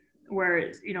way,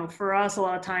 where, for us, a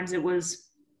lot of times it was,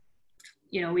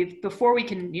 before we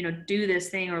can, do this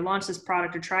thing or launch this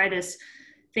product or try this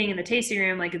thing in the tasting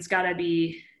room, it's gotta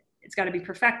be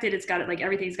perfected. It's got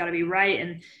everything's gotta be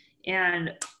right.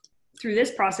 And through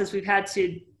this process, we've had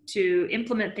to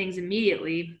implement things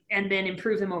immediately and then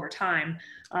improve them over time,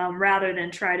 rather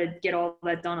than try to get all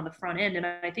that done on the front end. And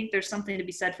I think there's something to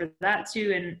be said for that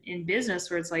too in business,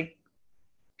 where it's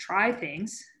try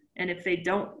things, and if they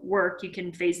don't work, you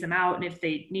can phase them out, and if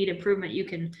they need improvement, you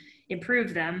can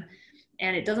improve them.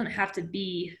 And it doesn't have to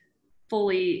be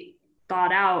fully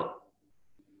thought out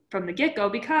from the get-go,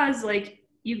 because like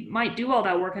you might do all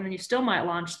that work and then you still might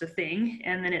launch the thing,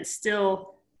 and then it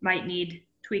still might need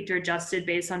tweaked or adjusted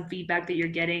based on feedback that you're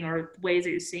getting or ways that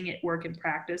you're seeing it work in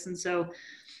practice. And so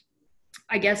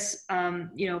I guess,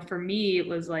 for me, it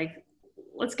was like,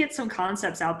 let's get some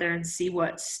concepts out there and see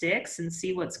what sticks and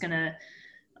see what's going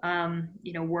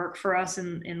to, work for us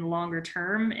in the longer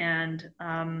term, and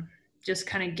just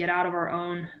kind of get out of our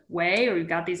own way. Or we've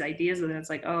got these ideas and then it's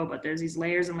like, oh, but there's these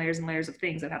layers and layers and layers of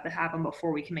things that have to happen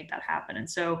before we can make that happen. And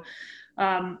so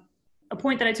a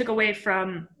point that I took away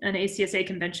from an ACSA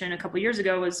convention a couple of years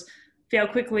ago was fail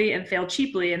quickly and fail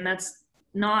cheaply. And that's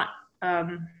not,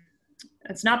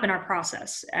 it's not been our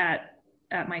process at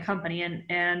my company.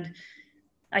 And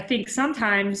I think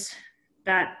sometimes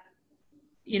that,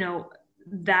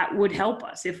 that would help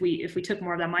us if we took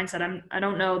more of that mindset. I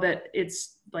don't know that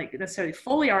it's like necessarily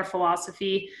fully our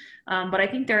philosophy, but I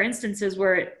think there are instances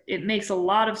where it makes a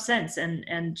lot of sense,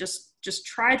 and just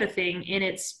try the thing in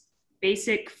its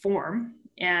basic form,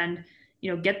 and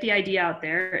get the idea out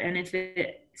there, and if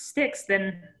it sticks,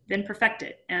 then perfect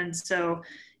it. And so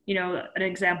an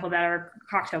example of that are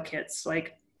cocktail kits.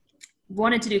 Like,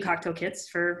 wanted to do cocktail kits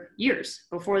for years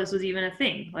before this was even a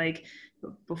thing. Like,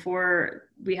 before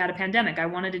we had a pandemic, I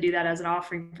wanted to do that as an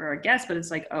offering for our guests, but it's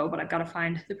like, oh, but I've got to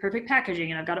find the perfect packaging,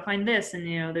 and I've got to find this, and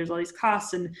there's all these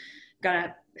costs, and got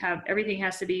to have everything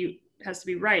has to be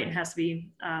right, and has to be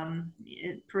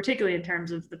particularly in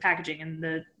terms of the packaging and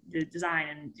the design,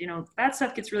 and that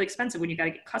stuff gets really expensive when you got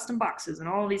to get custom boxes and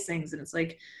all of these things. And it's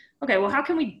like, okay, well, how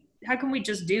can we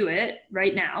just do it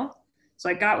right now? So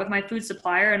I got with my food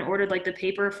supplier and ordered like the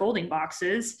paper folding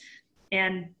boxes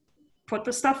and put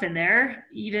the stuff in there,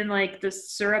 even like the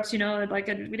syrups, we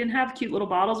didn't have cute little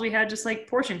bottles. We had just like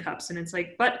portion cups. And it's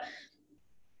like, but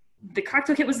the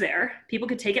cocktail kit was there. People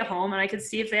could take it home, and I could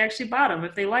see if they actually bought them,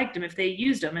 if they liked them, if they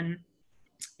used them,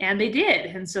 and they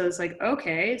did. And so it's like,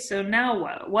 okay, so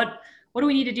now what do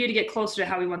we need to do to get closer to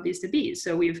how we want these to be?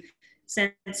 So we've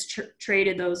since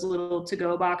traded those little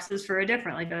to-go boxes for a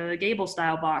different, like a Gable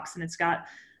style box. And it's got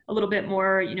a little bit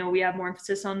more, we have more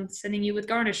emphasis on sending you with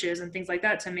garnishes and things like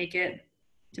that to make it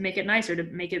nicer, to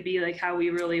make it be like how we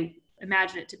really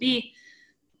imagine it to be.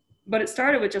 But it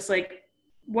started with just like,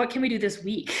 what can we do this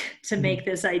week to make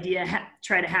this idea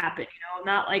try to happen?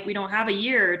 Not like we don't have a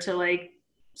year to like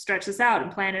stretch this out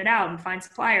and plan it out and find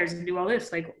suppliers and do all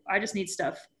this. Like, I just need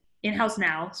stuff in-house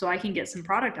now so I can get some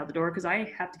product out the door, because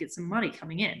I have to get some money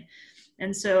coming in.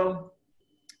 And so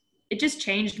it just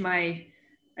changed my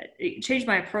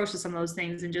approach to some of those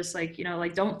things, and just like,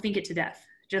 like, don't think it to death.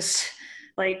 Just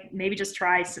like, maybe just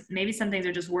try, maybe some things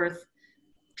are just worth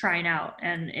trying out,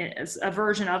 and it's a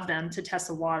version of them to test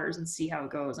the waters and see how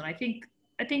it goes. And I think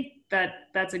that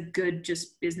that's a good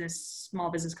just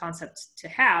small business concept to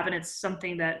have. And it's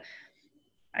something that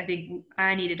I think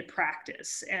I needed to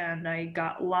practice, and I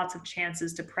got lots of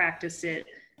chances to practice it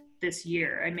this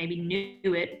year. I maybe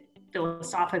knew it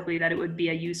philosophically that it would be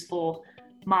a useful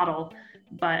model,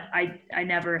 but I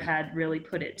never had really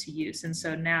put it to use. And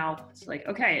so now it's like,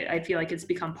 okay, I feel like it's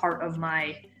become part of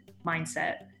my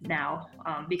mindset now,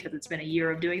 because it's been a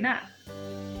year of doing that.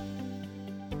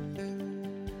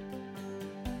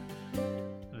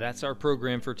 That's our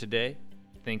program for today.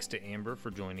 Thanks to Amber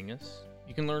for joining us.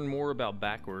 You can learn more about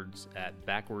Backwards at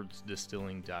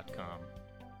backwardsdistilling.com.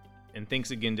 And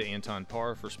thanks again to Anton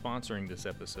Par for sponsoring this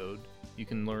episode. You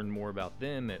can learn more about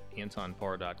them at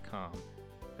antonpar.com.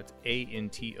 That's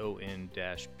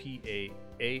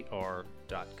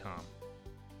ANTON-PAAR.com.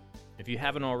 If you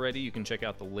haven't already, you can check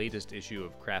out the latest issue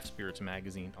of Craft Spirits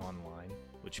Magazine online,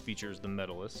 which features the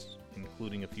medalists,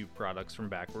 including a few products from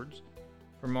Backwards,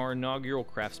 from our inaugural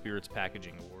Craft Spirits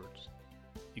Packaging Awards.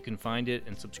 You can find it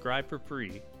and subscribe for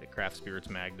free at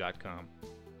craftspiritsmag.com.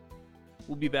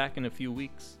 We'll be back in a few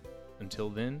weeks. Until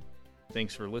then,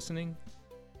 thanks for listening,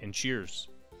 and cheers.